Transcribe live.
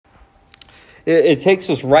It takes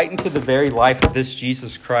us right into the very life of this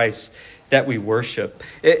Jesus Christ that we worship.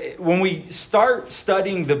 When we start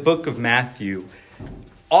studying the book of Matthew,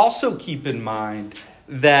 also keep in mind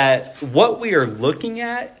that what we are looking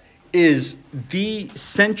at is the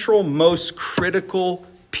central, most critical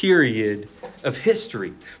period of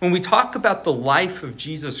history. When we talk about the life of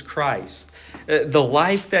Jesus Christ, the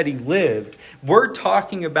life that he lived, we're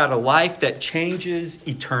talking about a life that changes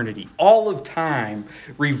eternity. All of time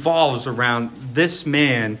revolves around this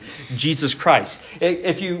man, Jesus Christ.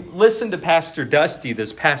 If you listen to Pastor Dusty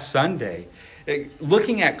this past Sunday,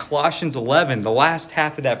 looking at Colossians 11, the last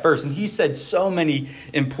half of that verse, and he said so many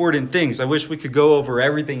important things. I wish we could go over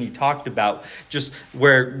everything he talked about, just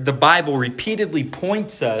where the Bible repeatedly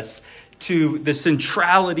points us to the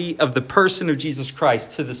centrality of the person of Jesus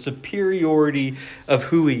Christ, to the superiority of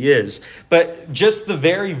who he is. But just the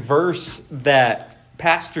very verse that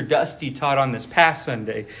Pastor Dusty taught on this past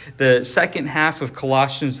Sunday, the second half of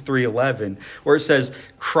Colossians 3:11, where it says,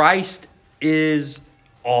 Christ is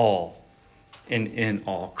all and in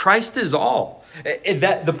all. Christ is all.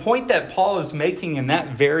 That the point that Paul is making in that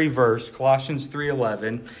very verse, Colossians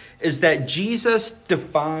 3:11, is that Jesus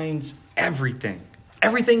defines everything.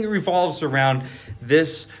 Everything revolves around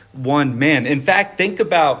this one man. In fact, think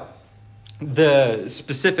about the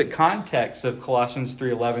specific context of Colossians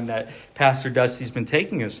 3:11 that Pastor Dusty's been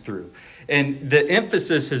taking us through. And the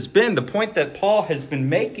emphasis has been, the point that Paul has been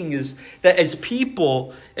making is that as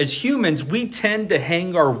people, as humans, we tend to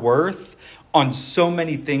hang our worth on so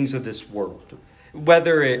many things of this world.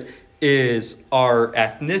 Whether it is our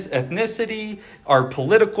ethnicity, our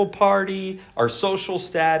political party, our social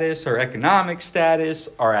status, our economic status,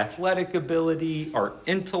 our athletic ability, our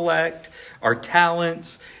intellect, our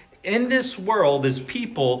talents. In this world, as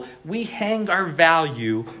people, we hang our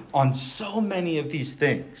value on so many of these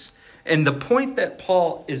things. And the point that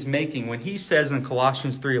Paul is making when he says in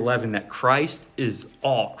Colossians 3:11 that Christ is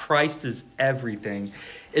all, Christ is everything,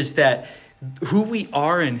 is that who we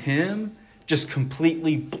are in him just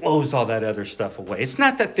completely blows all that other stuff away. It's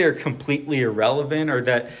not that they're completely irrelevant or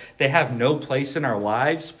that they have no place in our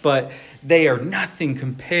lives, but they are nothing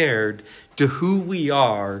compared to who we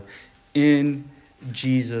are in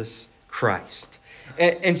Jesus Christ.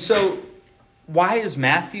 And so why is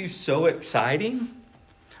Matthew so exciting?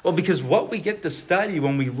 Well, because what we get to study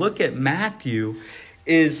when we look at Matthew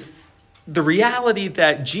is the reality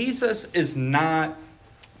that Jesus is not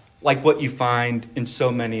like what you find in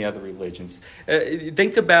so many other religions.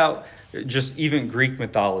 Think about just even Greek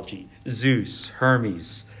mythology. Zeus,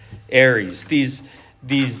 Hermes, Ares, these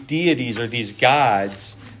deities or these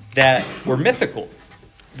gods that were mythical.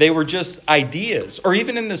 They were just ideas. Or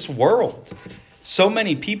even in this world, so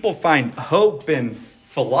many people find hope in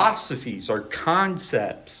philosophies or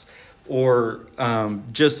concepts or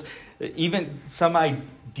just even some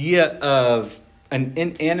idea of an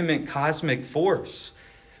inanimate cosmic force.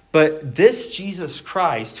 But this Jesus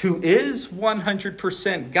Christ, who is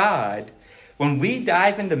 100% God, when we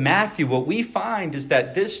dive into Matthew, what we find is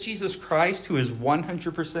that this Jesus Christ, who is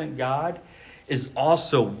 100% God, is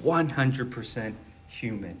also 100%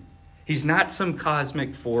 human. He's not some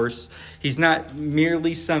cosmic force. He's not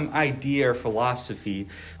merely some idea or philosophy,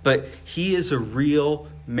 but he is a real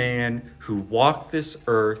man who walked this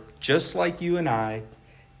earth just like you and I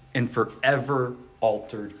and forever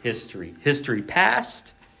altered history. History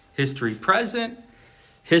past, history present,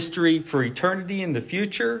 history for eternity in the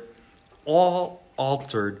future, all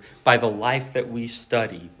altered by the life that we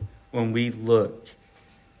study when we look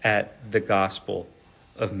at the Gospel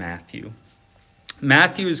of Matthew.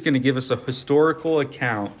 Matthew is going to give us a historical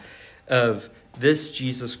account of this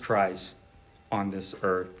Jesus Christ on this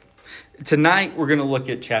earth. Tonight, we're going to look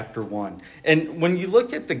at chapter 1. And when you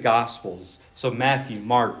look at the Gospels, so Matthew,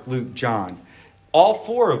 Mark, Luke, John, all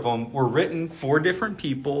four of them were written for different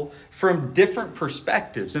people from different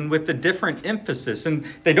perspectives and with a different emphasis. And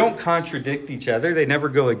they don't contradict each other. They never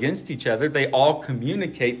go against each other. They all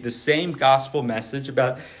communicate the same gospel message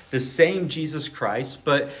about the same Jesus Christ,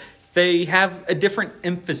 but they have a different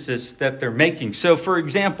emphasis that they're making. So, for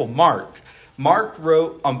example, Mark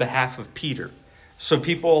wrote on behalf of Peter. So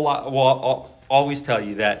people will always tell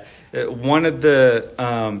you that one of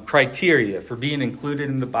the criteria for being included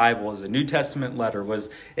in the Bible as a New Testament letter was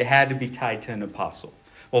it had to be tied to an apostle.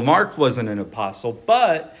 Well, Mark wasn't an apostle,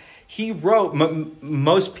 but he wrote,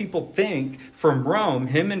 most people think from Rome,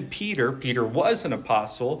 him and Peter was an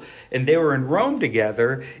apostle, and they were in Rome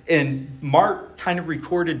together, and Mark kind of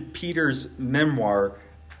recorded Peter's memoir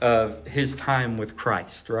of his time with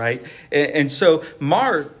Christ, right? And so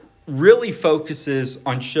Mark really focuses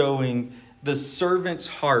on showing the servant's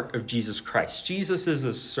heart of Jesus Christ. Jesus is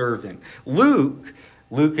a servant. Luke,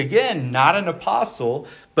 again, not an apostle,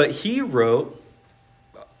 but he wrote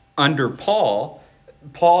under Paul.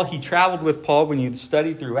 He traveled with Paul. When you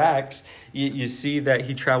study through Acts, you see that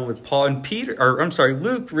he traveled with Paul. And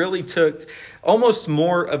Luke really took almost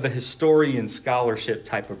more of a historian scholarship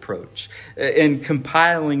type approach in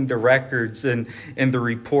compiling the records and the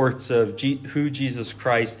reports of who Jesus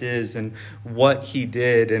Christ is and what he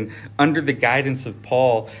did. And under the guidance of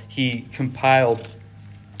Paul, he compiled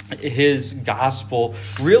his gospel,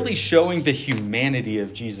 really showing the humanity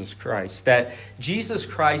of Jesus Christ, that Jesus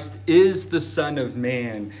Christ is the Son of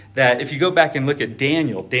Man. That if you go back and look at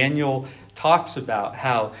Daniel talks about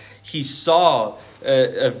how he saw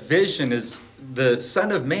a vision as the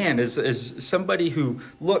Son of Man, as somebody who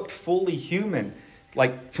looked fully human,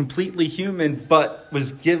 like completely human, but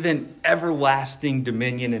was given everlasting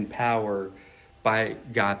dominion and power by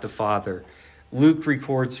God the Father. Luke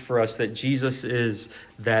records for us that Jesus is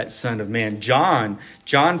that Son of Man. John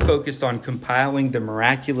focused on compiling the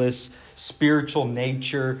miraculous spiritual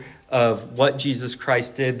nature of what Jesus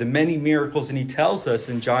Christ did, the many miracles. And he tells us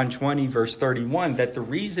in John 20, verse 31, that the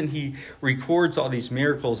reason he records all these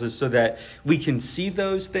miracles is so that we can see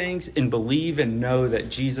those things and believe and know that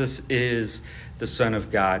Jesus is the Son of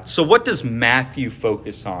God. So what does Matthew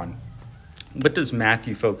focus on?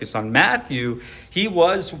 Matthew, he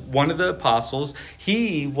was one of the apostles.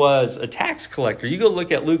 He was a tax collector. You go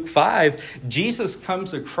look at Luke 5, Jesus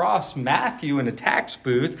comes across Matthew in a tax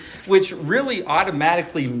booth, which really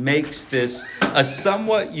automatically makes this a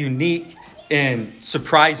somewhat unique and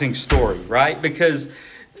surprising story, right? Because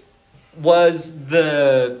was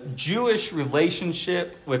the Jewish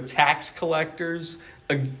relationship with tax collectors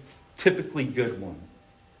a typically good one?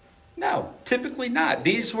 No, typically not.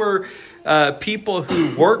 These were people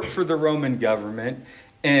who worked for the Roman government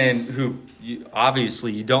and who,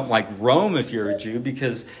 obviously, you don't like Rome if you're a Jew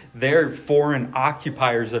because they're foreign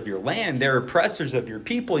occupiers of your land. They're oppressors of your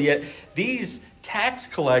people. Yet these tax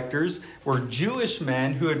collectors were Jewish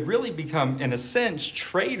men who had really become, in a sense,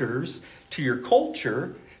 traitors to your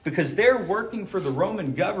culture, because they're working for the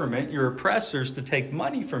Roman government, your oppressors, to take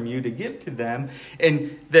money from you to give to them.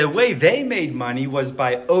 And the way they made money was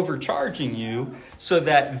by overcharging you so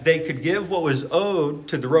that they could give what was owed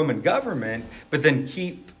to the Roman government, but then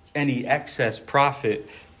keep any excess profit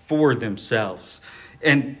for themselves.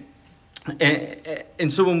 And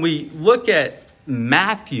so when we look at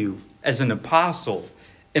Matthew as an apostle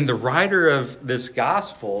and the writer of this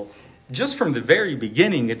gospel, just from the very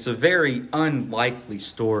beginning, it's a very unlikely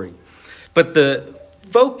story. But the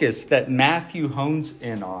focus that Matthew hones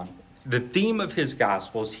in on, the theme of his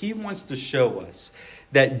gospel, is he wants to show us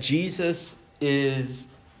that Jesus is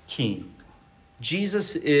king.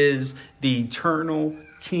 Jesus is the eternal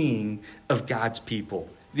king of God's people,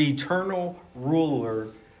 the eternal ruler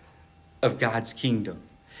of God's kingdom.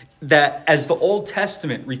 That as the Old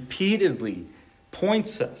Testament repeatedly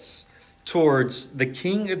points us towards the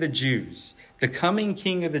King of the Jews, the coming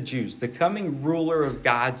King of the Jews, the coming ruler of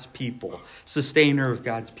God's people, sustainer of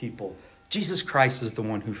God's people. Jesus Christ is the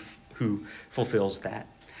one who fulfills that.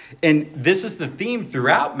 And this is the theme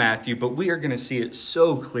throughout Matthew, but we are going to see it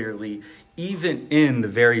so clearly even in the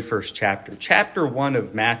very first chapter. Chapter 1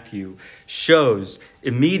 of Matthew shows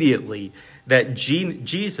immediately that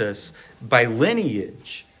Jesus, by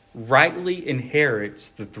lineage, rightly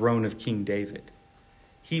inherits the throne of King David.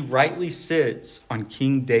 He rightly sits on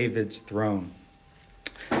King David's throne.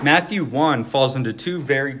 Matthew 1 falls into two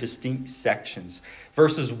very distinct sections.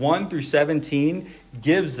 Verses 1 through 17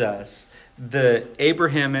 gives us the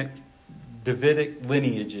Abrahamic, Davidic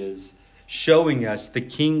lineages, showing us the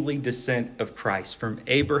kingly descent of Christ from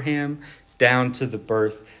Abraham down to the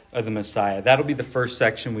birth of the Messiah. That'll be the first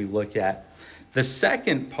section we look at. The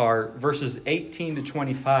second part, verses 18 to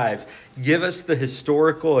 25, give us the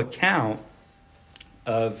historical account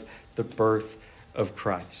of the birth of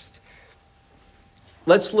Christ.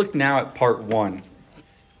 Let's look now at part 1,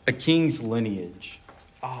 a king's lineage.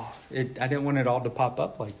 I didn't want it all to pop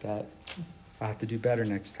up like that. I'll have to do better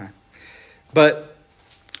next time. But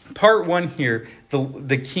part 1 here,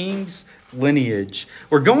 the king's lineage.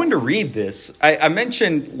 We're going to read this. I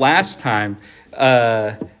mentioned last time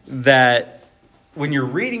that when you're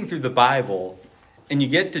reading through the Bible and you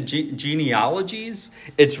get to genealogies,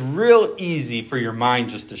 it's real easy for your mind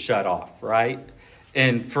just to shut off, right?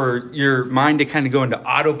 And for your mind to kind of go into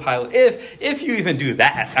autopilot, if you even do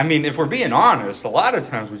that. I mean, if we're being honest, a lot of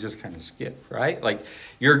times we just kind of skip, right? Like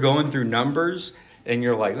you're going through Numbers and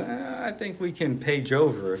you're like, I think we can page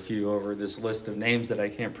over a few over this list of names that I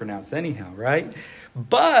can't pronounce anyhow, right?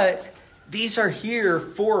 But these are here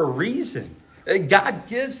for a reason. God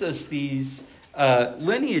gives us these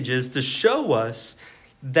lineages to show us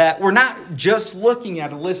that we're not just looking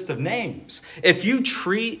at a list of names. If you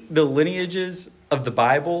treat the lineages of the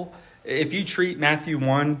Bible, if you treat Matthew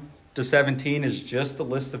 1 to 17 as just a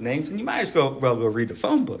list of names, then you might as well go read a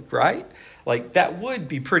phone book, right? Like, that would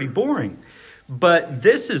be pretty boring. But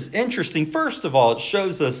this is interesting. First of all, it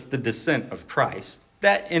shows us the descent of Christ.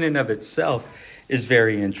 That in and of itself is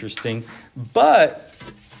very interesting. But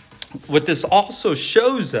what this also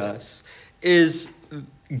shows us is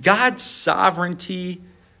God's sovereignty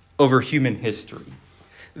over human history.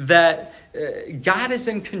 That God is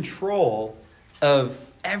in control of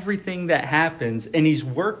everything that happens, and he's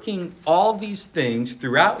working all these things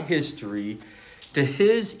throughout history to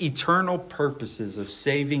his eternal purposes of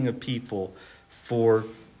saving a people for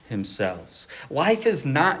himself. Life is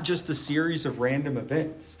not just a series of random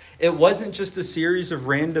events. It wasn't just a series of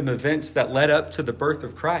random events that led up to the birth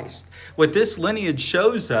of Christ. What this lineage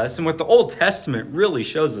shows us, and what the Old Testament really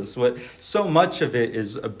shows us, what so much of it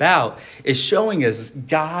is about, is showing us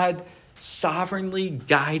God sovereignly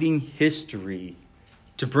guiding history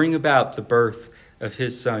to bring about the birth of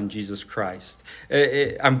his son, Jesus Christ.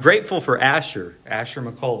 I'm grateful for Asher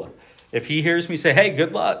McCullough. If he hears me say, hey,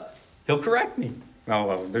 good luck, he'll correct me.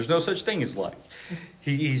 No, there's no such thing as luck.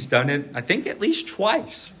 He's done it, I think, at least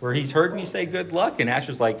twice, where he's heard me say good luck, and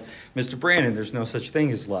Asher's like, Mr. Brandon, there's no such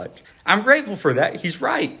thing as luck. I'm grateful for that. He's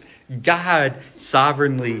right. God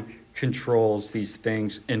sovereignly controls these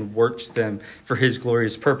things and works them for his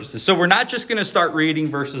glorious purposes. So we're not just going to start reading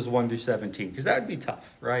verses 1 through 17, because that would be tough,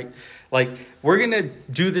 right? Like, we're going to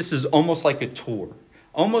do this as almost like a tour.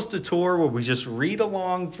 Almost a tour where we just read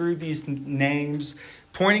along through these names,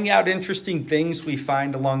 pointing out interesting things we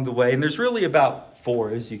find along the way. And there's really about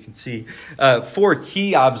 4, as you can see, 4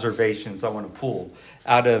 key observations I want to pull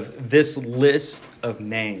out of this list of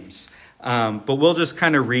names. But we'll just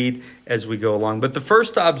kind of read as we go along. But the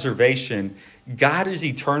first observation, God is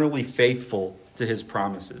eternally faithful to his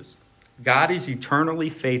promises. God is eternally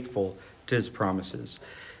faithful to his promises.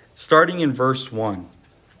 Starting in verse 1,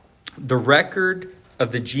 the record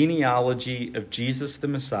of the genealogy of Jesus the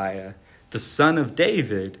Messiah, the son of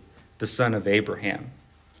David, the son of Abraham.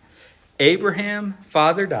 Abraham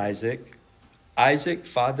fathered Isaac, Isaac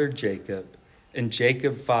fathered Jacob, and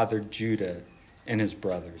Jacob fathered Judah and his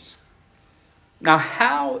brothers.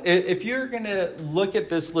 Now, if you're going to look at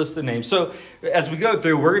this list of names, so as we go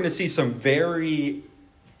through, we're going to see some very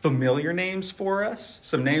familiar names for us.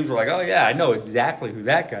 Some names we're like, oh yeah, I know exactly who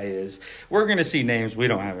that guy is. We're going to see names we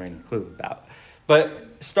don't have any clue about. But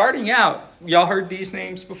starting out, y'all heard these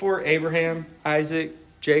names before? Abraham, Isaac,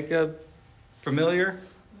 Jacob. Familiar?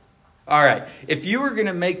 All right. If you were going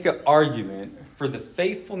to make an argument for the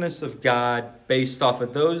faithfulness of God based off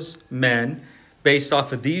of those men, based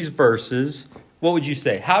off of these verses, what would you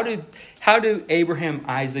say? How do Abraham,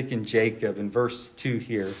 Isaac, and Jacob in verse 2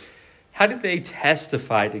 here, how did they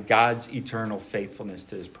testify to God's eternal faithfulness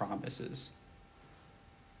to his promises?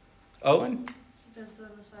 Owen? Because the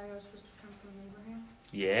Messiah was supposed to come from Abraham.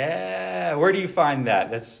 Yeah. Where do you find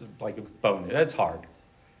that? That's like a bonus. That's hard.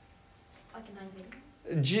 Like in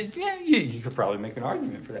Isaiah. Yeah, you could probably make an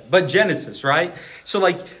argument for that. But Genesis, right? So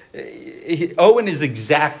like, Owen is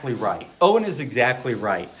exactly right.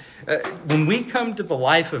 When we come to the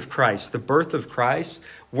life of Christ, the birth of Christ,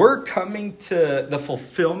 we're coming to the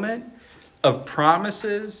fulfillment of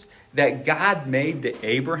promises that God made to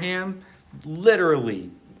Abraham literally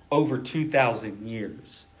over 2,000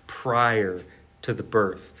 years prior to the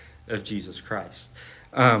birth of Jesus Christ.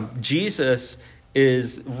 Jesus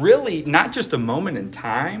is really not just a moment in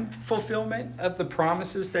time fulfillment of the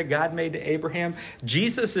promises that God made to Abraham.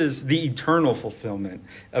 Jesus is the eternal fulfillment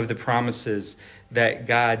of the promises that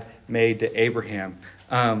God made to Abraham.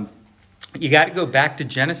 You got to go back to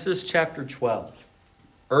Genesis chapter 12,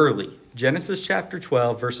 early. Genesis chapter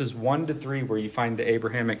 12, verses 1 to 3, where you find the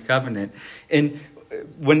Abrahamic covenant. And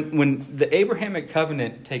when the Abrahamic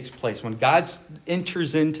covenant takes place, when God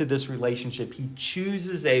enters into this relationship, he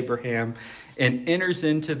chooses Abraham and enters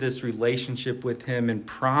into this relationship with him and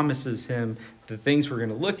promises him the things we're going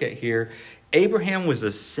to look at here. Abraham was a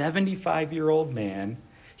 75-year-old man.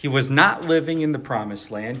 He was not living in the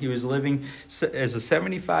promised land. He was living as a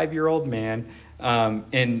 75-year-old man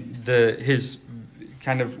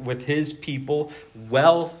with his people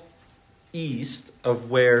well east of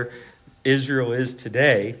where Israel is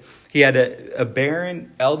today. He had a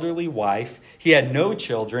barren, elderly wife. He had no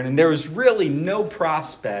children, and there was really no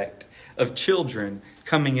prospect of children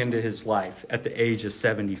coming into his life at the age of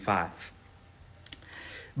 75.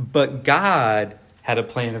 But God had a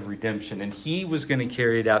plan of redemption, and he was going to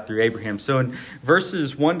carry it out through Abraham. So in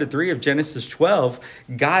verses 1-3 of Genesis 12,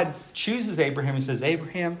 God chooses Abraham and says,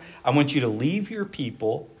 Abraham, I want you to leave your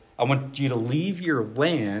people. I want you to leave your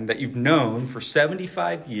land that you've known for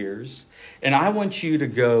 75 years. And I want you to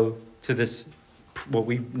go to this, what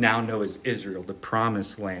we now know as Israel, the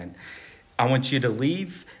promised land. I want you to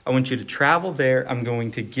leave. I want you to travel there. I'm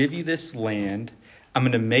going to give you this land. I'm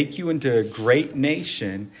going to make you into a great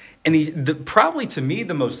nation. And probably to me,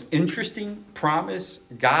 the most interesting promise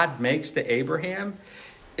God makes to Abraham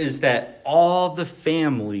is that all the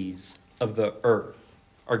families of the earth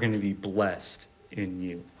are going to be blessed in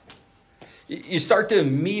you. You start to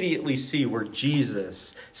immediately see where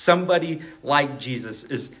Jesus, somebody like Jesus,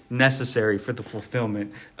 is necessary for the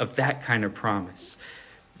fulfillment of that kind of promise.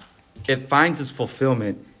 It finds its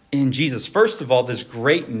fulfillment in Jesus. First of all, this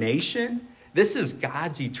great nation, this is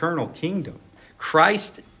God's eternal kingdom.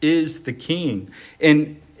 Christ is the king.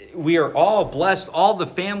 And we are all blessed. All the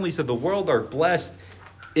families of the world are blessed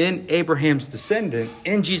in Abraham's descendant,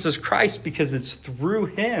 in Jesus Christ, because it's through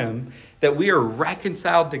him that we are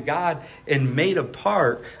reconciled to God and made a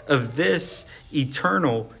part of this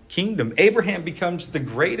eternal kingdom. Abraham becomes the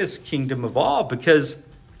greatest kingdom of all because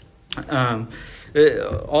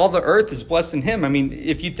all the earth is blessed in him. I mean,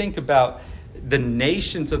 if you think about the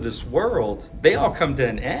nations of this world, they all come to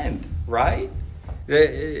an end, right?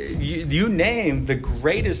 You name the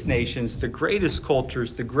greatest nations, the greatest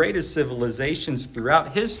cultures, the greatest civilizations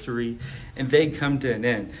throughout history, and they come to an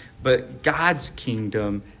end. But God's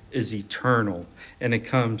kingdom is eternal, and it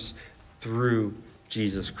comes through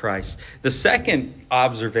Jesus Christ. The second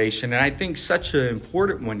observation, and I think such an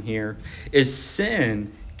important one here, is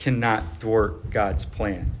sin cannot thwart God's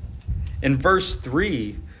plan. In verse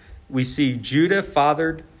 3, we see Judah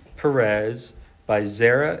fathered Perez by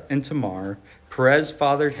Zerah and Tamar. Perez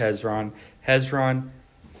fathered Hezron. Hezron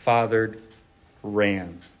fathered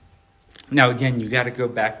Ram. Now, again, you got to go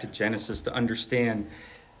back to Genesis to understand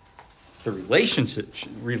the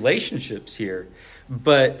relationships here.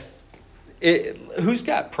 But who's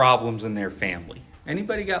got problems in their family?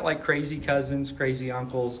 Anybody got like crazy cousins, crazy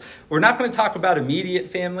uncles? We're not going to talk about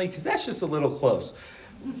immediate family because that's just a little close.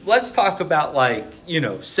 Let's talk about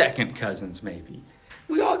second cousins maybe.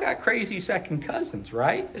 We all got crazy second cousins,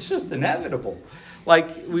 right? It's just inevitable.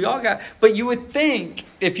 But you would think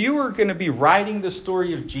if you were going to be writing the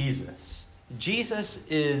story of Jesus, Jesus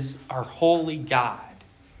is our holy God.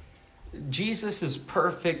 Jesus is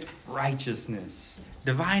perfect righteousness,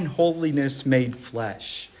 divine holiness made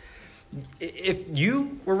flesh. If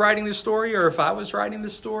you were writing the story, or if I was writing the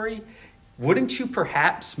story, wouldn't you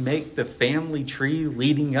perhaps make the family tree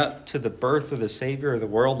leading up to the birth of the Savior of the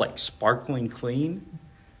world like sparkling clean?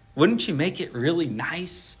 Wouldn't you make it really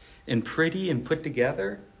nice and pretty and put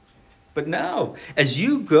together? But no, as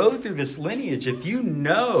you go through this lineage, if you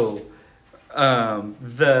know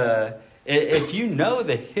the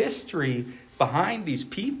history behind these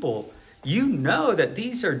people, you know that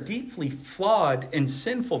these are deeply flawed and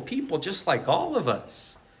sinful people just like all of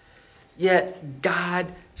us. Yet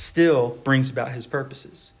God still brings about his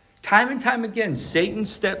purposes. Time and time again, Satan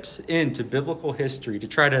steps into biblical history to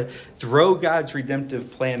try to throw God's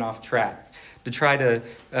redemptive plan off track, to try to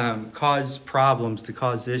cause problems, to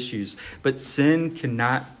cause issues. But sin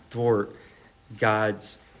cannot thwart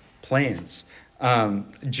God's plans.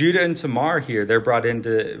 Judah and Tamar here, they're brought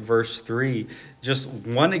into verse 3. Just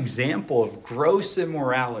one example of gross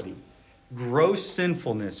immorality, gross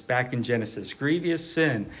sinfulness back in Genesis, grievous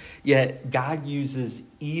sin. Yet God uses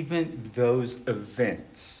even those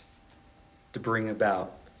events to bring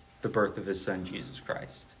about the birth of his son, Jesus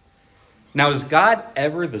Christ. Now, is God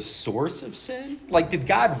ever the source of sin? Did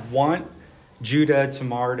God want Judah,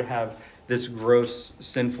 Tamar to have this gross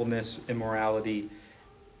sinfulness, immorality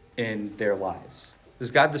in their lives? Is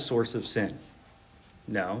God the source of sin?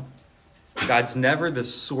 No. God's never the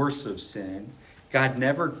source of sin. God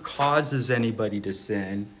never causes anybody to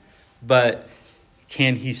sin. But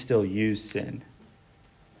can he still use sin?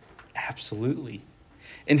 Absolutely.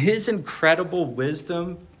 In his incredible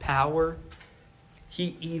wisdom, power,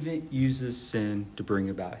 he even uses sin to bring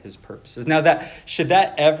about his purposes. Now, should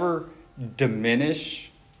that ever diminish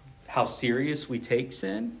how serious we take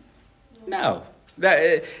sin? No.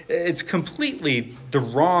 It's completely the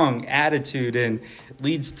wrong attitude and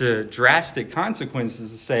leads to drastic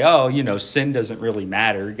consequences to say, sin doesn't really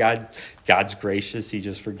matter. God's gracious. He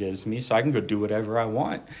just forgives me, so I can go do whatever I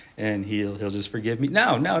want and he'll just forgive me.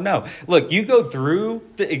 No. Look, you go through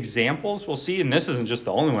the examples we'll see, and this isn't just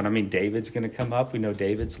the only one. I mean, David's going to come up. We know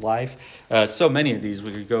David's life. So many of these,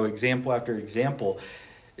 we could go example after example.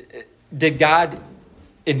 Did God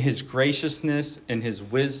in his graciousness and his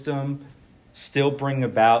wisdom, still bring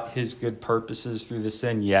about his good purposes through the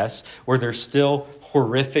sin? Yes. Were there still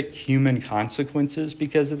horrific human consequences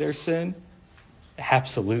because of their sin?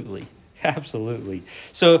 Absolutely. Absolutely.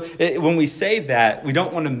 So when we say that, we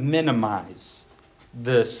don't want to minimize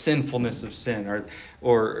the sinfulness of sin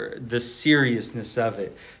or the seriousness of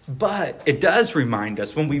it. But it does remind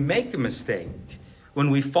us when we make a mistake,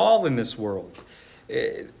 when we fall in this world,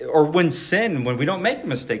 or when we don't make a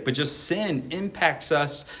mistake, but just sin impacts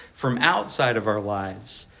us from outside of our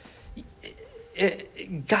lives.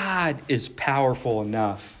 God is powerful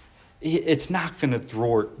enough. It's not going to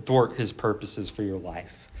thwart his purposes for your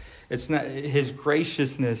life. It's not, his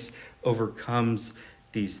graciousness overcomes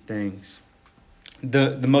these things.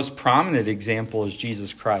 The most prominent example is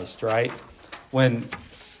Jesus Christ, right? When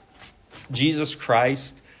Jesus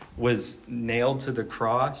Christ was nailed to the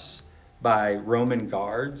cross by Roman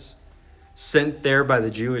guards, sent there by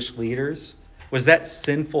the Jewish leaders, was that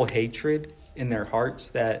sinful hatred in their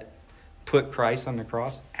hearts that put Christ on the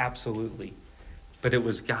cross? Absolutely. But it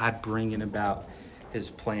was God bringing about his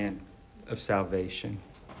plan of salvation.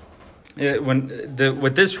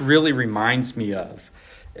 What this really reminds me of,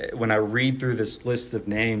 when I read through this list of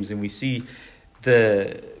names and we see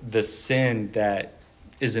the sin that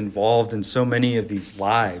is involved in so many of these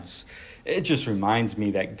lives, it just reminds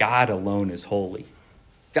me that God alone is holy.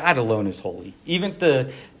 God alone is holy. Even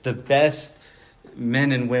the best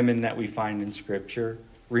men and women that we find in Scripture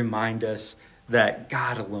remind us that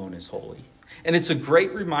God alone is holy. And it's a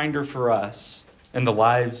great reminder for us and the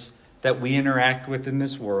lives that we interact with in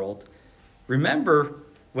this world. Remember,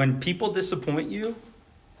 when people disappoint you,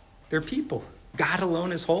 they're people. God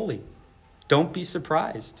alone is holy. Don't be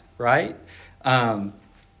surprised, right? God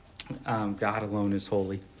alone is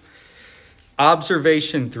holy.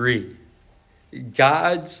 Observation 3.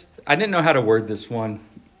 I didn't know how to word this one.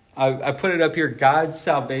 I put it up here. God's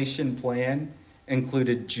salvation plan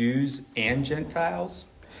included Jews and Gentiles.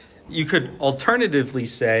 You could alternatively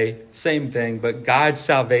say, same thing, but God's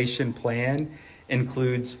salvation plan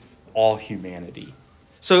includes all humanity.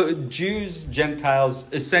 So Jews, Gentiles,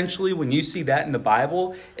 essentially when you see that in the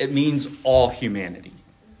Bible, it means all humanity.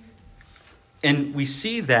 And we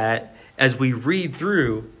see that as we read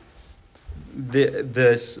through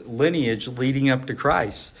this lineage leading up to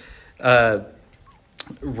Christ. Verse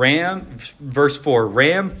 4,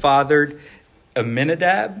 Ram fathered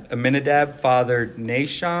Amminadab. Amminadab fathered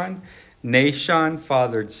Nahshon. Nahshon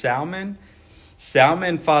fathered Salmon.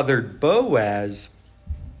 Salmon fathered Boaz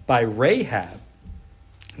by Rahab.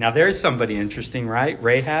 Now there's somebody interesting, right?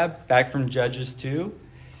 Rahab, back from Judges 2.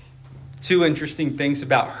 Two interesting things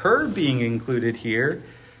about her being included here.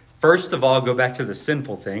 First of all, go back to the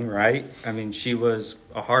sinful thing, right? I mean, she was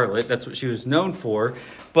a harlot. That's what she was known for.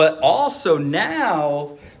 But also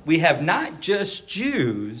now we have not just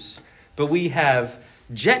Jews, but we have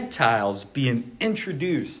Gentiles being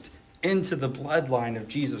introduced into the bloodline of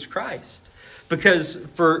Jesus Christ. Because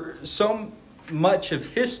for so much of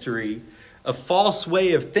history, a false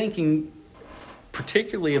way of thinking,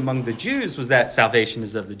 particularly among the Jews, was that salvation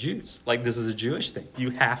is of the Jews. Like, this is a Jewish thing.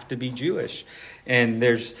 You have to be Jewish. And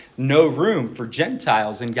there's no room for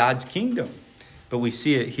Gentiles in God's kingdom. But we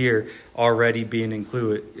see it here already being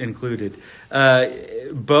included.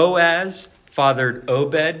 Boaz fathered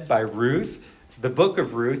Obed by Ruth. The book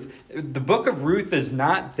of Ruth is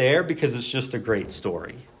not there because it's just a great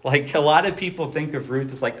story. Like, a lot of people think of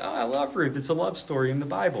Ruth as like, oh, I love Ruth. It's a love story in the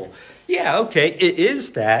Bible. Yeah, okay, it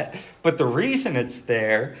is that. But the reason it's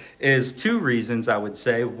there is two reasons, I would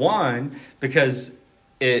say. One, because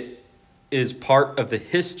it is part of the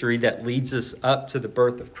history that leads us up to the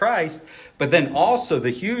birth of Christ. But then also the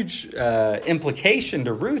huge implication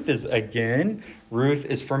to Ruth is, again, Ruth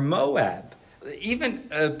is from Moab. Even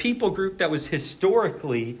a people group that was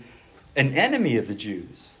historically an enemy of the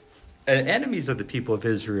Jews, enemies of the people of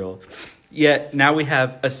Israel. Yet now we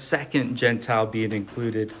have a second Gentile being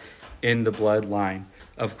included in the bloodline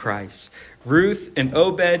of Christ. Ruth and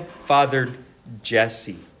Obed fathered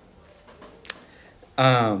Jesse.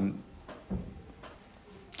 Now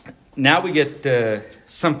we get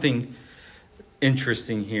something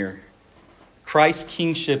interesting here. Christ's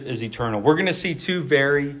kingship is eternal. We're going to see two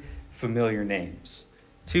very familiar names.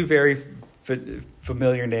 Two very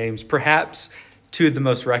familiar names. Perhaps two of the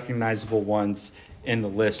most recognizable ones in the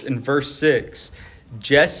list. In verse 6,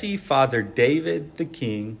 Jesse fathered David the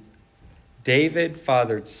king. David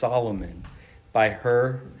fathered Solomon by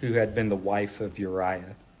her who had been the wife of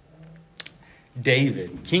Uriah.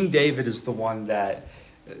 King David is the one that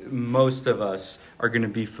most of us are going to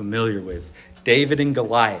be familiar with. David and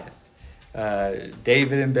Goliath.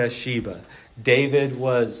 David and Bathsheba. David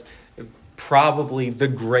was probably the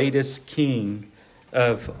greatest king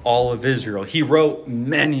of all of Israel. He wrote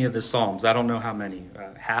many of the Psalms. I don't know how many,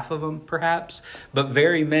 half of them perhaps, but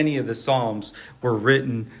very many of the Psalms were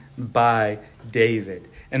written by David.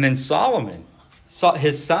 And then Solomon,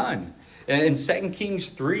 his son. In 2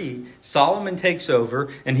 Kings 3, Solomon takes over,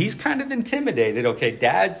 and he's kind of intimidated. Okay,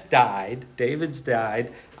 Dad's died, David's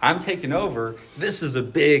died, I'm taking over. This is a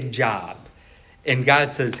big job. And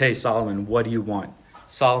God says, hey, Solomon, what do you want?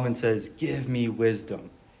 Solomon says, give me wisdom.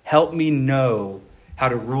 Help me know how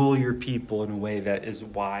to rule your people in a way that is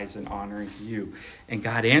wise and honoring to you. And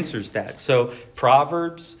God answers that. So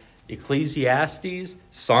Proverbs, Ecclesiastes,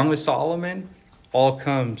 Song of Solomon, all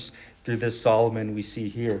comes through this Solomon we see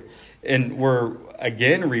here. And we're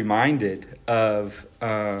again reminded of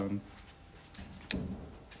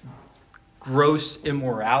gross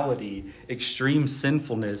immorality, extreme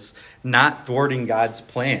sinfulness, not thwarting God's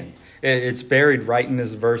plan. It's buried right in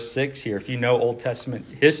this verse 6 here. If you know Old Testament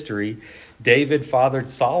history, David fathered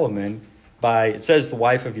Solomon by, it says, the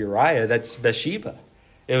wife of Uriah. That's Bathsheba.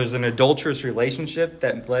 It was an adulterous relationship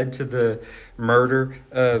that led to the murder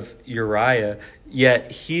of Uriah. Yet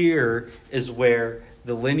here is where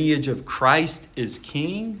the lineage of Christ is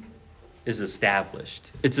king is established.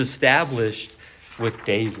 It's established with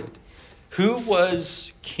David. Who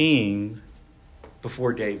was king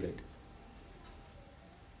before David?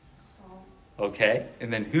 Saul. Okay.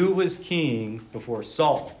 And then who was king before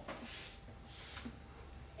Saul?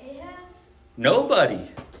 Ahaz. Nobody.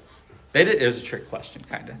 It was a trick question,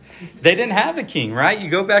 kind of. They didn't have a king, right? You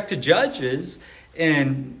go back to Judges,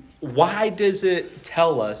 and why does it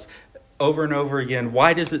tell us over and over again,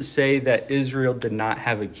 why does it say that Israel did not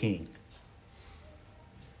have a king?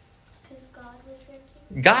 Because God was their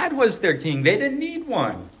king. God was their king. They didn't need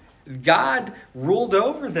one. God ruled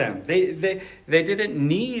over them. They didn't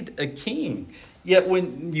need a king. Yet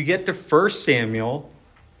when you get to 1 Samuel,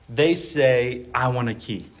 they say, I want a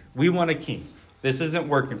king. We want a king. This isn't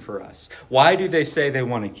working for us. Why do they say they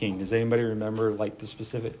want a king? Does anybody remember the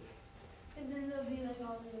specific? Because then they'll be like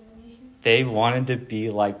all the other nations. They wanted to be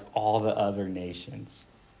like all the other nations.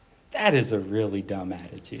 That is a really dumb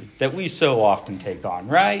attitude that we so often take on,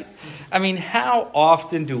 right? I mean, how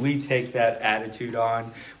often do we take that attitude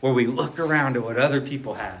on where we look around at what other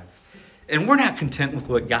people have and we're not content with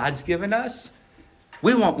what God's given us?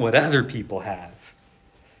 We want what other people have.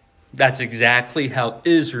 That's exactly how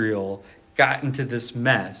Israel got into this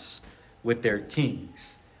mess with their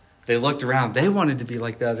kings. They looked around. They wanted to be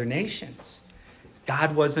like the other nations.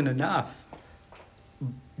 God wasn't enough.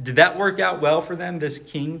 Did that work out well for them, this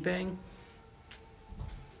king thing?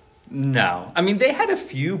 No. I mean, they had a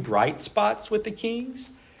few bright spots with the kings.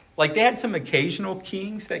 Like, they had some occasional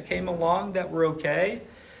kings that came along that were okay.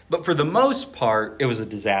 But for the most part, it was a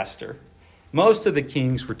disaster. Most of the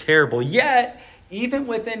kings were terrible. Yet, even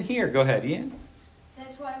within here, go ahead, Ian.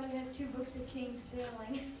 That's why we have 2 books of Kings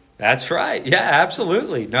failing. That's right. Yeah,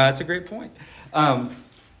 absolutely. No, that's a great point.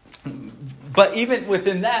 But even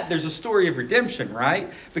within that, there's a story of redemption,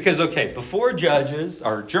 right? Because, okay, before Judges,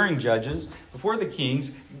 or during Judges, before the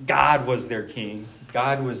kings, God was their king.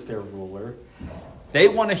 God was their ruler. They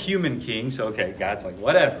want a human king, so, okay, God's like,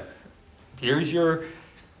 whatever. Here's your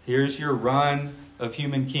run of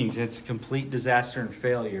human kings. It's a complete disaster and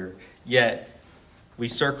failure. Yet, we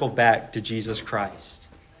circle back to Jesus Christ,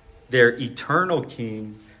 their eternal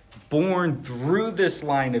king, born through this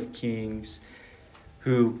line of kings,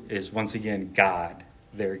 who is, once again, God,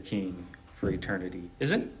 their king for eternity.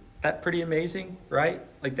 Isn't that pretty amazing, right?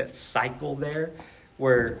 Like that cycle there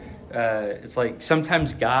where it's like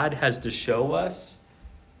sometimes God has to show us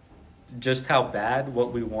just how bad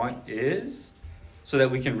what we want is so that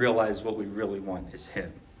we can realize what we really want is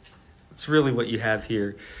him. It's really what you have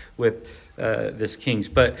here with this kings.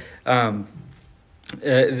 But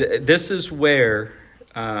this is where...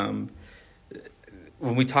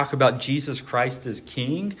 when we talk about Jesus Christ as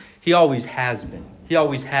king, he always has been. He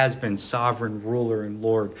always has been sovereign ruler and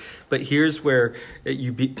Lord. But here's where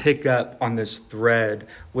you pick up on this thread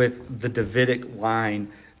with the Davidic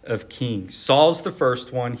line of kings. Saul's the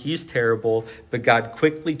first one. He's terrible. But God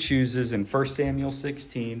quickly chooses in 1 Samuel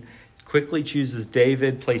 16, quickly chooses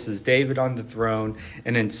David, places David on the throne.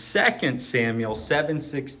 And in 2 Samuel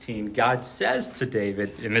 7:16, God says to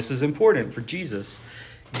David, and this is important for Jesus,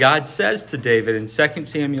 God says to David in 2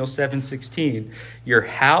 Samuel 7:16, your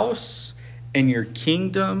house and your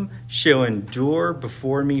kingdom shall endure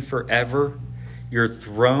before me forever. Your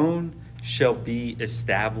throne shall be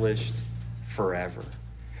established forever.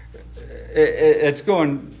 It's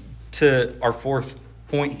going to our fourth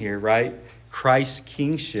point here, right? Christ's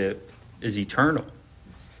kingship is eternal.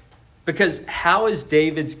 Because how is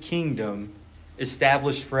David's kingdom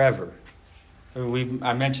established forever?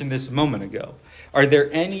 I mentioned this a moment ago. Are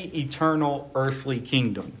there any eternal earthly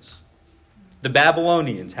kingdoms? The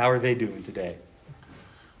Babylonians, how are they doing today?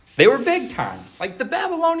 They were big time. Like the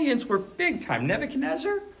Babylonians were big time.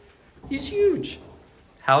 Nebuchadnezzar, he's huge.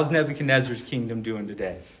 How's Nebuchadnezzar's kingdom doing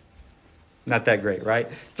today? Not that great, right?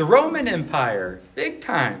 The Roman Empire, big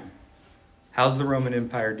time. How's the Roman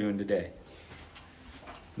Empire doing today?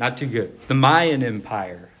 Not too good. The Mayan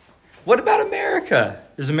Empire. What about America?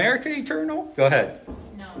 Is America eternal? Go ahead.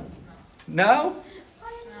 No, it's not. No?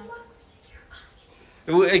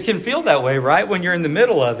 It can feel that way, right? When you're in the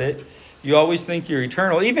middle of it, you always think you're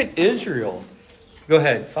eternal. Even Israel. Go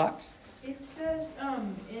ahead, Fox. It says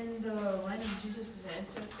in the line of Jesus'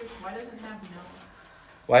 ancestors, why doesn't it have Noah?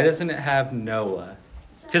 Why doesn't it have Noah?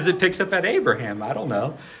 Because it picks up at Abraham. I don't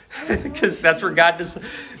know. Because that's where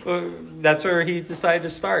that's where he decided to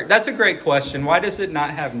start. That's a great question. Why does it not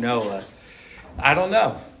have Noah? I don't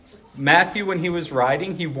know. Matthew, when he was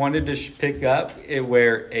writing, he wanted to pick up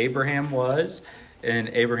where Abraham was. And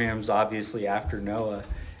Abraham's obviously after Noah.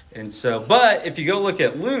 And so, but if you go look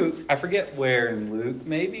at Luke, I forget where in Luke,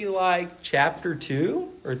 maybe like chapter 2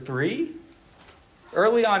 or 3.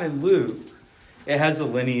 Early on in Luke, it has a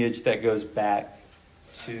lineage that goes back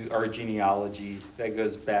to, or a genealogy that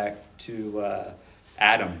goes back to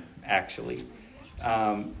Adam, actually.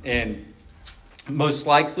 And most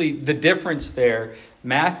likely the difference there,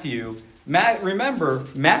 remember,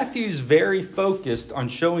 Matthew's very focused on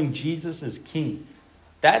showing Jesus as king.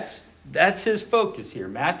 That's his focus here.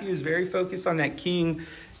 Matthew is very focused on that king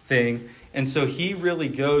thing. And so he really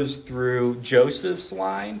goes through Joseph's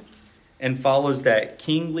line and follows that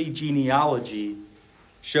kingly genealogy,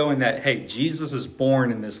 showing that, hey, Jesus is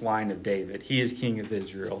born in this line of David. He is king of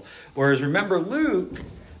Israel. Whereas remember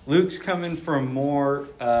Luke's coming from more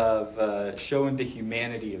of showing the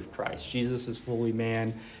humanity of Christ. Jesus is fully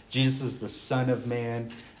man. Jesus is the Son of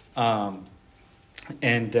Man.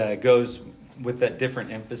 And goes with that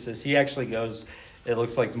different emphasis. He actually goes, it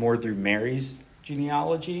looks like, more through Mary's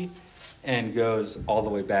genealogy and goes all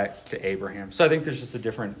the way back to Abraham. So I think there's just a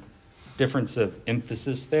difference of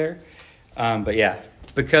emphasis there. But yeah,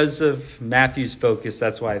 because of Matthew's focus,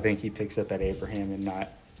 that's why I think he picks up at Abraham and not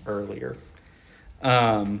earlier.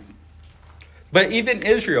 But even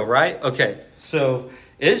Israel, right? Okay, so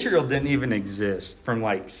Israel didn't even exist from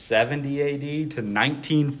like 70 AD to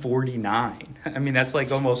 1949. I mean, that's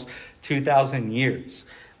like almost 2,000 years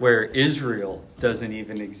where Israel doesn't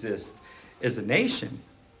even exist as a nation.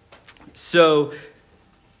 So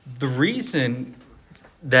the reason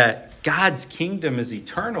that God's kingdom is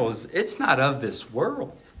eternal is it's not of this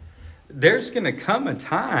world. There's going to come a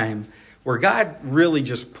time where God really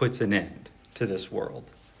just puts an end to this world.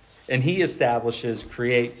 And he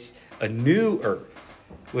creates a new earth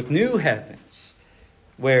with new heavens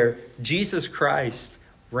where Jesus Christ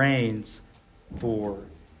reigns for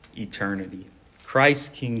eternity. Christ's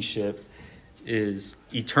kingship is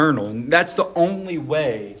eternal. And that's the only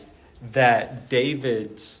way that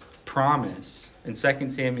David's promise in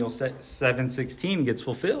 2 Samuel 7:16 gets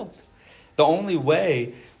fulfilled. The only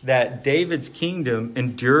way that David's kingdom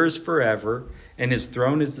endures forever and his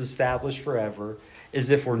throne is established forever is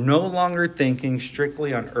if we're no longer thinking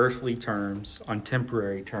strictly on earthly terms, on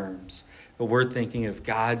temporary terms, but we're thinking of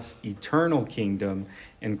God's eternal kingdom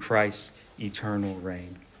and Christ's eternal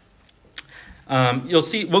reign. You'll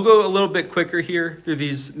see, we'll go a little bit quicker here through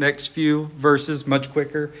these next few verses, much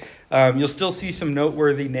quicker. You'll still see some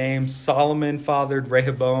noteworthy names. Solomon fathered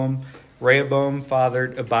Rehoboam. Rehoboam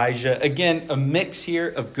fathered Abijah. Again, a mix here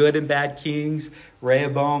of good and bad kings.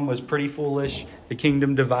 Rehoboam was pretty foolish. The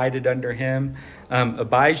kingdom divided under him.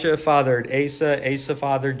 Abijah fathered Asa. Asa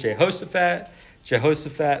fathered Jehoshaphat.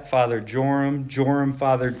 Jehoshaphat fathered Joram. Joram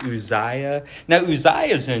fathered Uzziah. Now,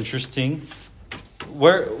 Uzziah is interesting.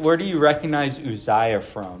 Where do you recognize Uzziah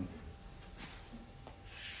from?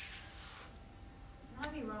 I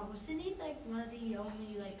might be wrong. Wasn't he like one of the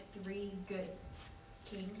only like 3 good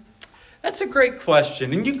kings? That's a great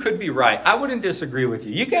question, and you could be right. I wouldn't disagree with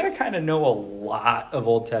you. You got to kind of know a lot of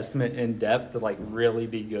Old Testament in depth to like really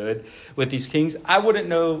be good with these kings. I wouldn't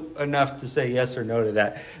know enough to say yes or no to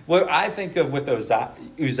that. What I think of with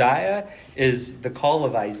Uzziah is the call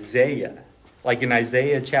of Isaiah. Like in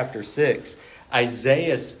Isaiah chapter 6,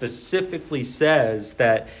 Isaiah specifically says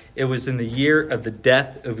that it was in the year of the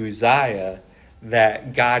death of Uzziah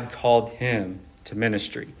that God called him to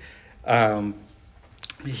ministry.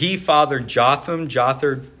 He fathered Jotham.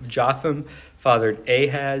 Jotham fathered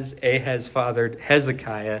Ahaz. Ahaz fathered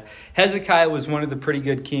Hezekiah. Hezekiah was one of the pretty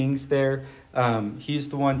good kings there He's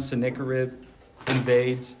the one Sennacherib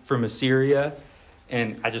invades from Assyria.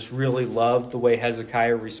 And I just really love the way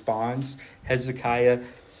Hezekiah responds. Hezekiah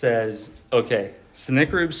says, okay,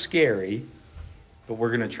 Sennacherib's scary, but we're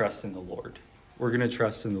going to trust in the Lord. We're going to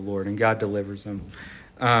trust in the Lord, and God delivers him.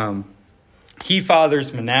 He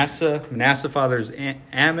fathers Manasseh. Manasseh fathers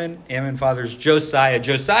Ammon. Ammon fathers Josiah.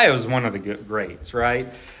 Josiah was one of the greats,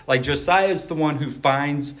 right? Like Josiah is the one who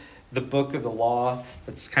finds the book of the law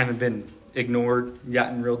that's kind of been ignored,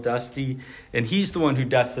 gotten real dusty. And he's the one who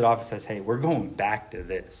dusts it off and says, hey, we're going back to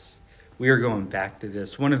this. We are going back to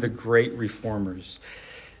this. One of the great reformers.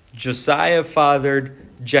 Josiah fathered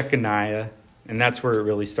Jeconiah, and that's where it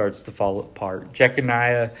really starts to fall apart.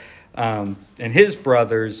 Jeconiah and his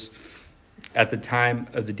brothers at the time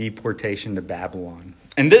of the deportation to Babylon.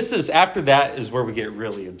 And this is, after that is where we get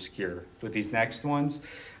really obscure with these next ones.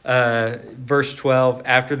 Verse 12,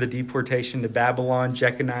 after the deportation to Babylon,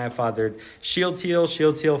 Jeconiah fathered Shealtiel.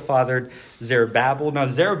 Shealtiel fathered Zerubbabel. Now,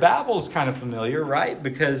 Zerubbabel is kind of familiar, right?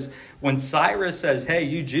 Because when Cyrus says, hey,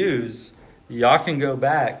 you Jews, y'all can go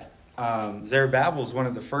back, Zerubbabel is one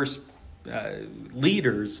of the first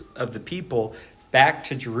leaders of the people back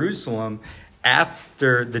to Jerusalem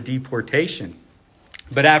after the deportation.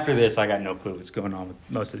 But after this, I got no clue what's going on with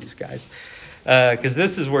most of these guys. Because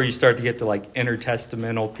this is where you start to get to like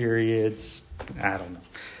intertestamental periods. I don't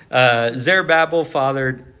know. Zerubbabel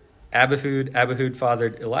fathered Abihud. Abihud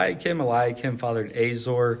fathered Eliakim. Eliakim fathered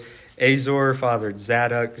Azor. Azor fathered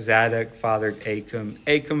Zadok. Zadok fathered Achim.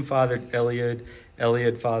 Achim fathered Eliud.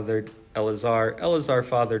 Eliud fathered Eleazar. Eleazar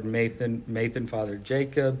fathered Mathan. Mathan fathered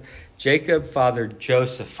Jacob. Jacob fathered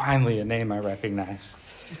Joseph. Finally, a name I recognize.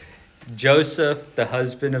 Joseph, the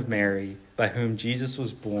husband of Mary, by whom Jesus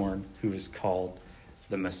was born, who is called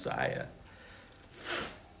the Messiah.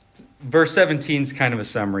 Verse 17 is kind of a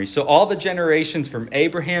summary. So all the generations from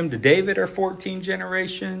Abraham to David are 14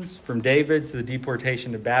 generations. From David to the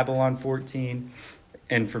deportation to Babylon, 14.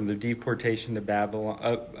 And from the deportation to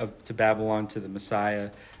Babylon to the Messiah,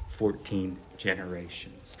 14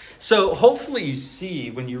 generations. So hopefully you see,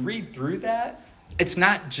 when you read through that, it's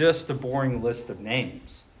not just a boring list of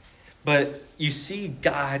names. But you see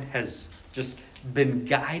God has just been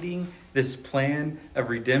guiding this plan of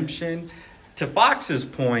redemption, to Fox's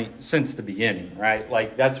point, since the beginning, right?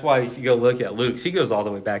 Like, that's why if you go look at Luke's, he goes all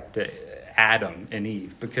the way back to Adam and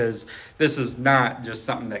Eve, because this is not just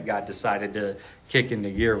something that God decided to kick into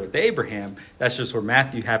gear with Abraham. That's just where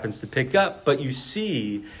Matthew happens to pick up. But you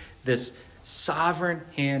see this sovereign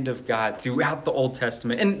hand of God throughout the Old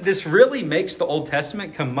Testament. And this really makes the Old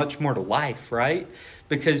Testament come much more to life, right?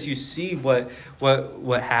 Because you see what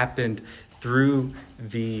happened through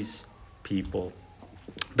these people.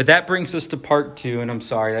 But that brings us to part 2, and I'm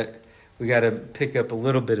sorry that we got to pick up a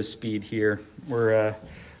little bit of speed here. We're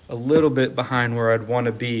a little bit behind where I'd want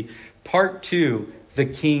to be. Part 2, the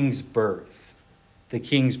king's birth. The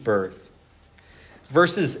king's birth.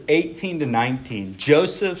 Verses 18 to 19,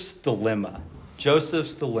 Joseph's dilemma.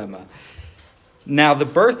 Joseph's dilemma. Now, the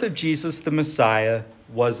birth of Jesus, the Messiah,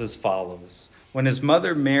 was as follows. When his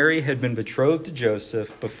mother Mary had been betrothed to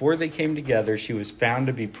Joseph, before they came together, she was found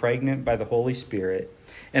to be pregnant by the Holy Spirit.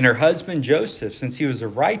 And her husband Joseph, since he was a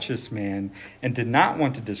righteous man and did not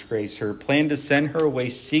want to disgrace her, planned to send her away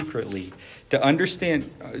secretly. Planned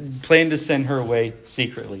to send her away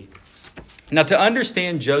secretly. Now, to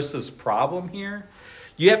understand Joseph's problem here,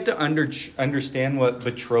 you have to understand what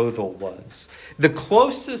betrothal was. The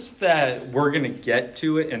closest that we're going to get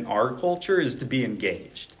to it in our culture is to be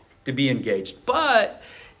engaged. But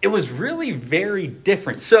it was really very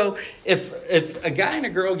different. So if a guy and a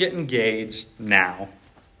girl get engaged now,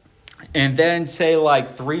 and then say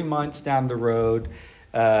like 3 months down the road,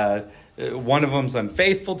 one of them's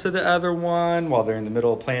unfaithful to the other one while they're in the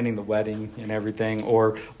middle of planning the wedding and everything,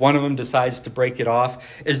 or one of them decides to break it off,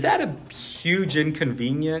 is that a huge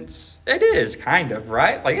inconvenience? It is, kind of,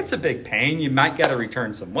 right? Like, it's a big pain. You might got to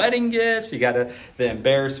return some wedding gifts. You got the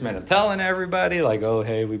embarrassment of telling everybody, like, oh,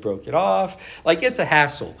 hey, we broke it off. Like, it's a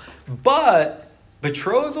hassle. But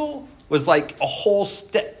betrothal was like a whole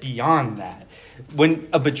step beyond that. When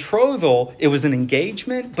a betrothal, it was an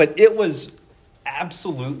engagement, but it was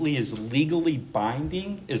absolutely as legally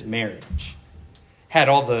binding as marriage. Had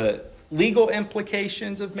all the legal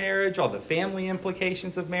implications of marriage, all the family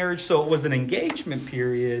implications of marriage. So it was an engagement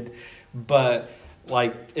period, but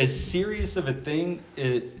like as serious of a thing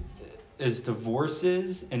as divorce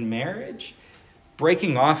is in marriage,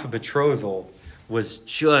 breaking off a betrothal was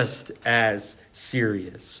just as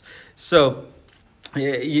serious. So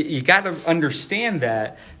you got to understand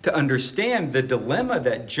that to understand the dilemma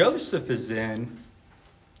that Joseph is in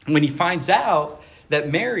when he finds out that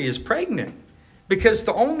Mary is pregnant. Because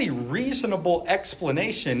the only reasonable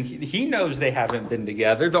explanation, he knows they haven't been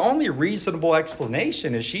together. The only reasonable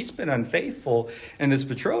explanation is she's been unfaithful in this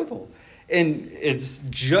betrothal. And it's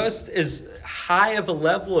just as high of a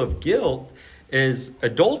level of guilt as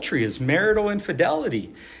adultery, as marital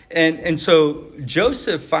infidelity. And so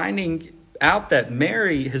Joseph, finding out that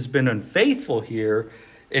Mary has been unfaithful here,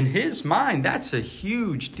 in his mind, that's a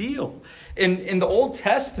huge deal. In the Old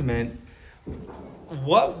Testament,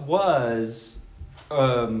 what was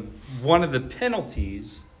one of the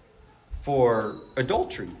penalties for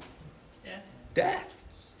adultery? Death.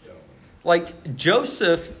 Like,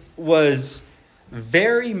 Joseph was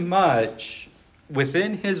very much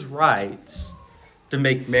within his rights to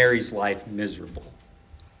make Mary's life miserable,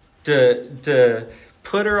 to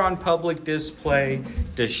put her on public display,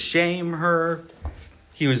 to shame her.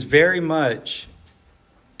 He was very much,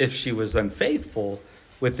 if she was unfaithful,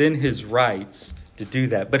 within his rights to do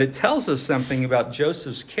that. But it tells us something about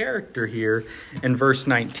Joseph's character here in verse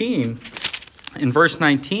 19. In verse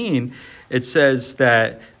 19, it says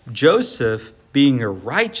that Joseph, being a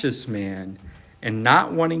righteous man and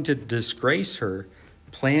not wanting to disgrace her,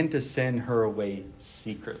 planned to send her away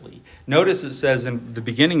secretly. Notice it says in the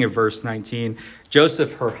beginning of verse 19,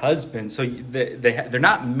 Joseph, her husband. So they're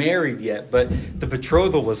not married yet, but the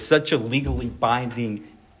betrothal was such a legally binding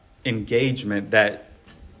engagement that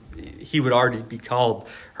he would already be called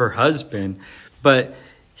her husband. But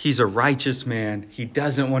he's a righteous man. He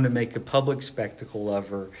doesn't want to make a public spectacle of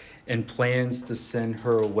her and plans to send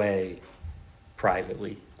her away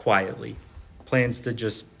privately, quietly. Plans to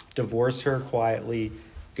just divorce her quietly,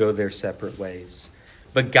 go their separate ways.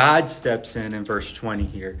 But God steps in verse 20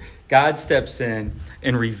 here. God steps in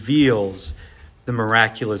and reveals the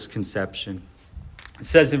miraculous conception. It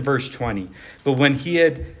says in verse 20, but when he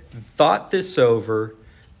had thought this over,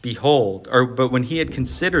 but when he had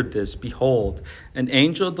considered this, behold, an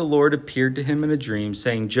angel of the Lord appeared to him in a dream,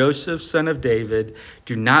 saying, Joseph, son of David,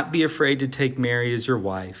 do not be afraid to take Mary as your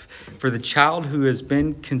wife, for the child who has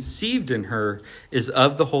been conceived in her is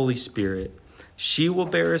of the Holy Spirit. She will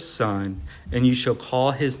bear a son, and you shall call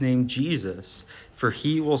his name Jesus, for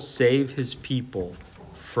he will save his people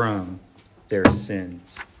from their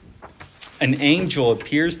sins. An angel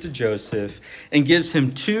appears to Joseph and gives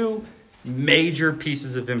him two major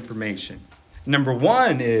pieces of information. Number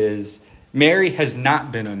one is Mary has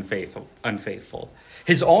not been unfaithful.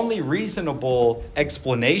 His only reasonable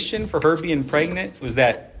explanation for her being pregnant was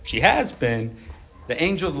that she has been. The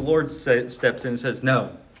angel of the Lord steps in and says,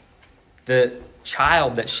 no, the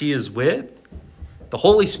child that she is with, the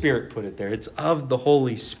Holy Spirit put it there. It's of the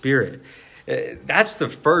Holy Spirit. That's the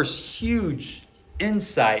first huge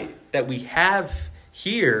insight that we have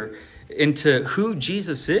here into who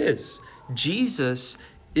Jesus is. Jesus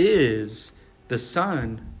is the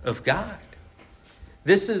Son of God.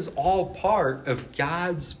 This is all part of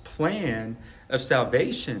God's plan of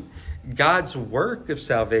salvation, God's work of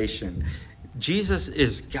salvation. Jesus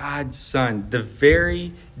is God's Son, the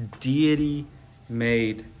very deity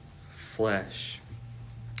made flesh.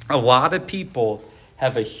 A lot of people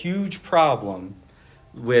have a huge problem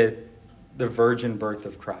with the virgin birth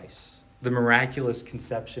of Christ, the miraculous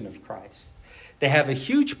conception of Christ. They have a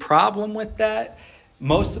huge problem with that.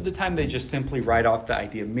 Most of the time, they just simply write off the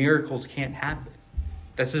idea miracles can't happen.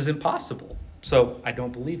 This is impossible. So I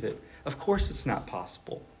don't believe it. Of course it's not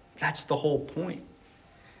possible. That's the whole point.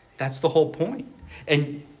 That's the whole point.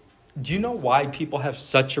 And do you know why people have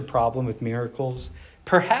such a problem with miracles?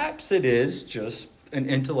 Perhaps it is just an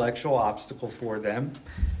intellectual obstacle for them.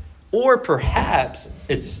 Or perhaps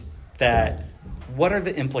it's that, what are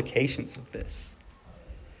the implications of this?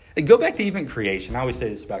 Go back to even creation. I always say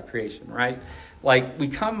this about creation, right? Like, we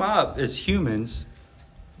come up as humans,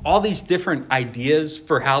 all these different ideas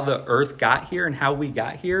for how the earth got here and how we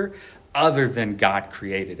got here, other than God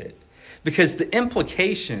created it. Because the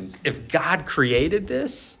implications, if God created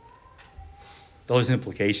this, those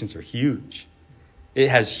implications are huge. It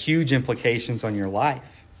has huge implications on your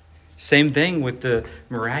life. Same thing with the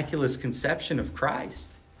miraculous conception of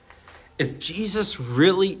Christ. If Jesus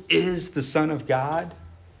really is the Son of God,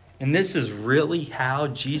 and this is really how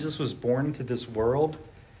Jesus was born into this world,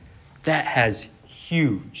 that has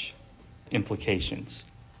huge implications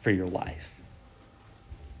for your life.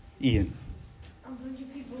 Ian. A bunch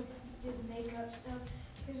of people just make up stuff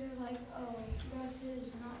because they're like, oh, God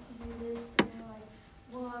says not to do this. And they're like,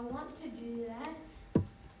 well, I want to do that.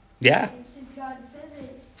 Yeah. And since God says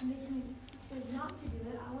it, and he says not to do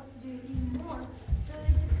it, I want to do it even more. So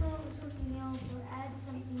they just come up with something else or add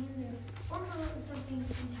something in there. Or come up with something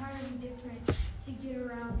entirely different to get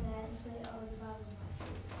around that and say, oh, the Bible's not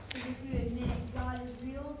Because if you admit God is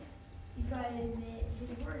real, you got to admit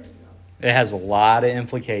His word is real. It has a lot of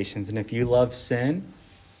implications. And if you love sin,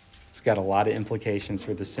 it's got a lot of implications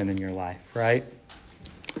for the sin in your life, right?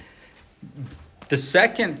 The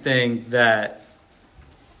second thing that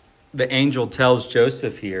the angel tells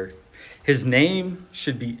Joseph here, his name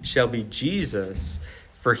shall be Jesus,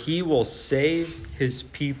 for he will save his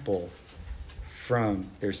people from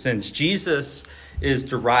their sins. Jesus is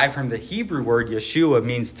derived from the Hebrew word Yeshua,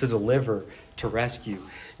 means to deliver, to rescue.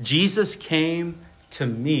 Jesus came to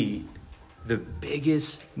meet the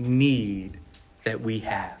biggest need that we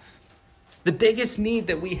have. The biggest need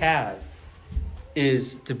that we have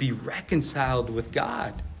is to be reconciled with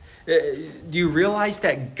God. Do you realize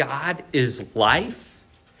that God is life?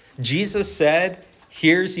 Jesus said,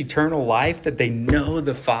 here's eternal life, that they know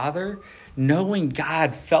the Father. Knowing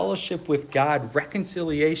God, fellowship with God,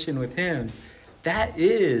 reconciliation with Him, that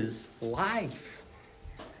is life.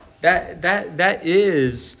 That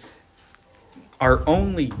is our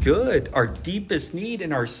only good, our deepest need,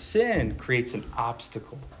 and our sin creates an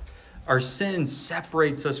obstacle. Our sin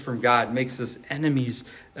separates us from God, makes us enemies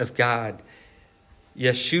of God.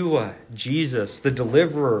 Yeshua, Jesus, the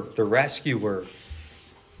deliverer, the rescuer,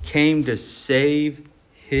 came to save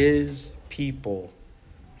his people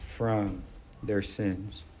from their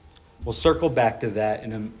sins. We'll circle back to that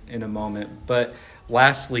in a moment. But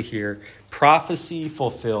lastly here, prophecy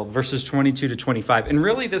fulfilled, verses 22 to 25. And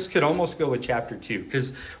really this could almost go with chapter 2,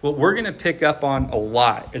 because what we're going to pick up on a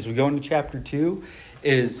lot as we go into chapter 2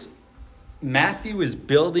 is Matthew is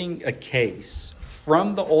building a case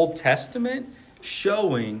from the Old Testament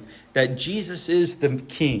showing that Jesus is the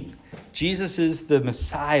King. Jesus is the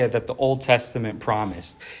Messiah that the Old Testament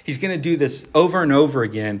promised. He's going to do this over and over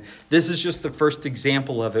again. This is just the first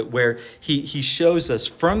example of it, where he shows us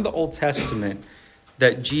from the Old Testament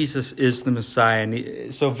that Jesus is the Messiah.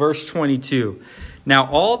 And so verse 22, now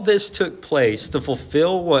all this took place to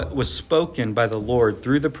fulfill what was spoken by the Lord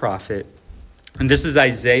through the prophet. And this is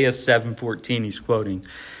Isaiah 7:14 he's quoting.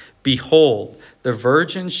 Behold, the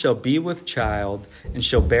virgin shall be with child and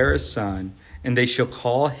shall bear a son, and they shall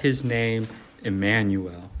call his name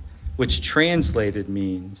Emmanuel, which translated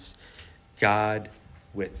means God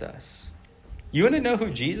with us. You want to know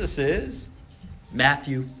who Jesus is?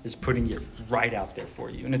 Matthew is putting it right out there for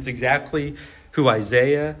you. And it's exactly who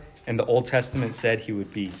Isaiah and the Old Testament said he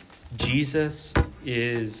would be. Jesus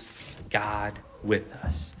is God with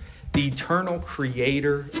us. The eternal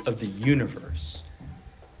creator of the universe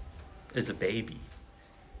is a baby.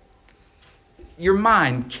 Your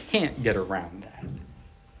mind can't get around that.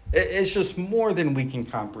 It's just more than we can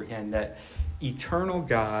comprehend, that eternal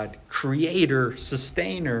God, creator,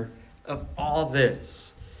 sustainer of all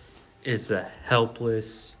this, is a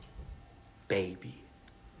helpless baby.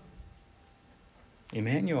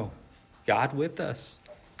 Emmanuel, God with us.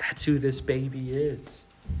 That's who this baby is.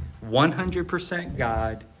 100%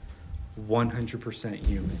 God, 100%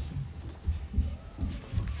 human.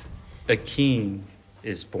 A king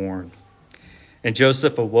is born. And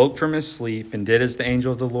Joseph awoke from his sleep and did as the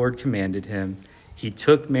angel of the Lord commanded him. He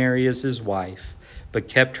took Mary as his wife, but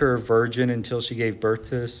kept her a virgin until she gave birth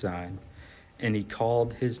to a son, and he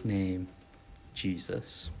called his name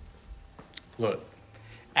Jesus. Look,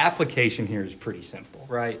 application here is pretty simple,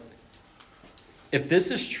 right? If this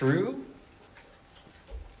is true,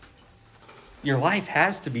 your life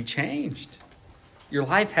has to be changed. Your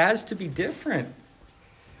life has to be different.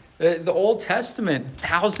 The Old Testament,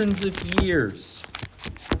 thousands of years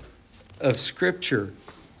of scripture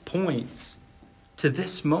points to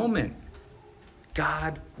this moment.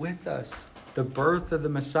 God with us, the birth of the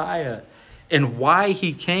Messiah. And why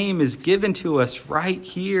he came is given to us right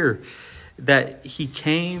here. That he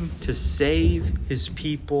came to save his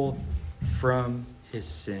people from his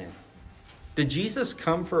sin. Did Jesus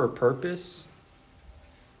come for a purpose?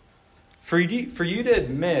 For you to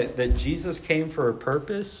admit that Jesus came for a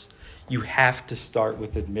purpose, you have to start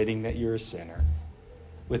with admitting that you're a sinner.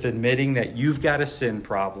 With admitting that you've got a sin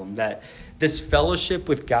problem. That this fellowship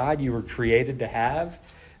with God you were created to have,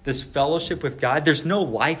 this fellowship with God, there's no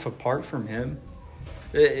life apart from him.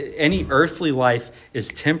 Any earthly life is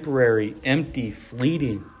temporary, empty,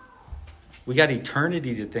 fleeting. We got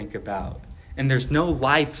eternity to think about. And there's no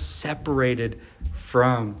life separated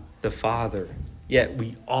from the Father. Yet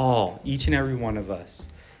we all, each and every one of us,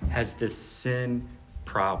 has this sin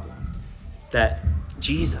problem that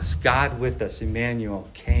Jesus, God with us, Emmanuel,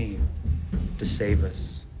 came to save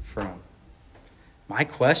us from. My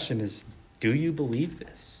question is, do you believe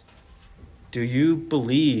this? Do you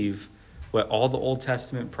believe what all the Old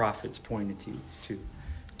Testament prophets pointed to?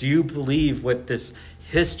 Do you believe what this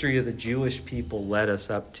history of the Jewish people led us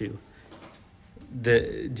up to?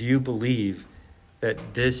 Do you believe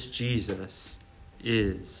that this Jesus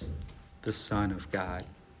is the Son of God?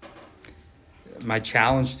 My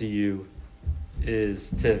challenge to you is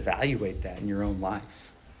to evaluate that in your own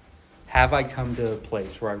life. Have I come to a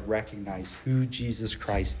place where I recognize who Jesus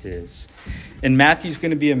Christ is? And Matthew's going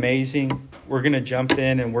to be amazing. We're going to jump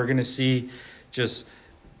in and we're going to see just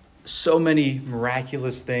so many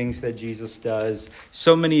miraculous things that Jesus does,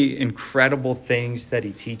 so many incredible things that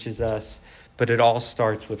he teaches us, but it all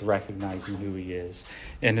starts with recognizing who he is.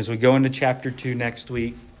 And as we go into chapter 2 next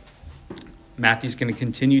week, Matthew's going to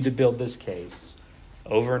continue to build this case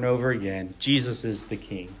over and over again. Jesus is the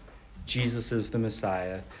King. Jesus is the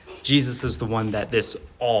Messiah. Jesus is the one that this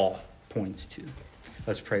all points to.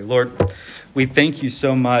 Let's pray. Lord, we thank you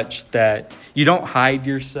so much that you don't hide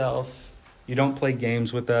yourself. You don't play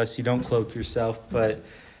games with us. You don't cloak yourself, but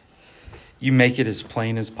you make it as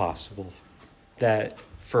plain as possible that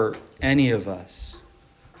for any of us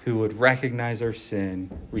who would recognize our sin,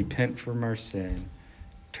 repent from our sin,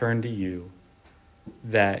 turn to you,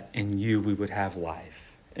 that in you we would have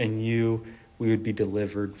life. In you we would be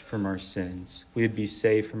delivered from our sins. We would be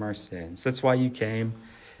saved from our sins. That's why you came.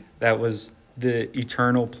 That was the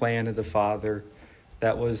eternal plan of the Father.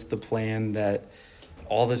 That was the plan that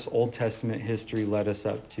all this Old Testament history led us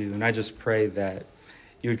up to. And I just pray that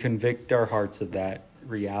you would convict our hearts of that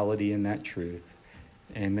reality and that truth,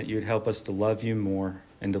 and that you would help us to love you more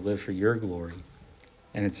and to live for your glory.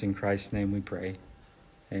 And it's in Christ's name we pray.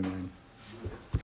 Amen.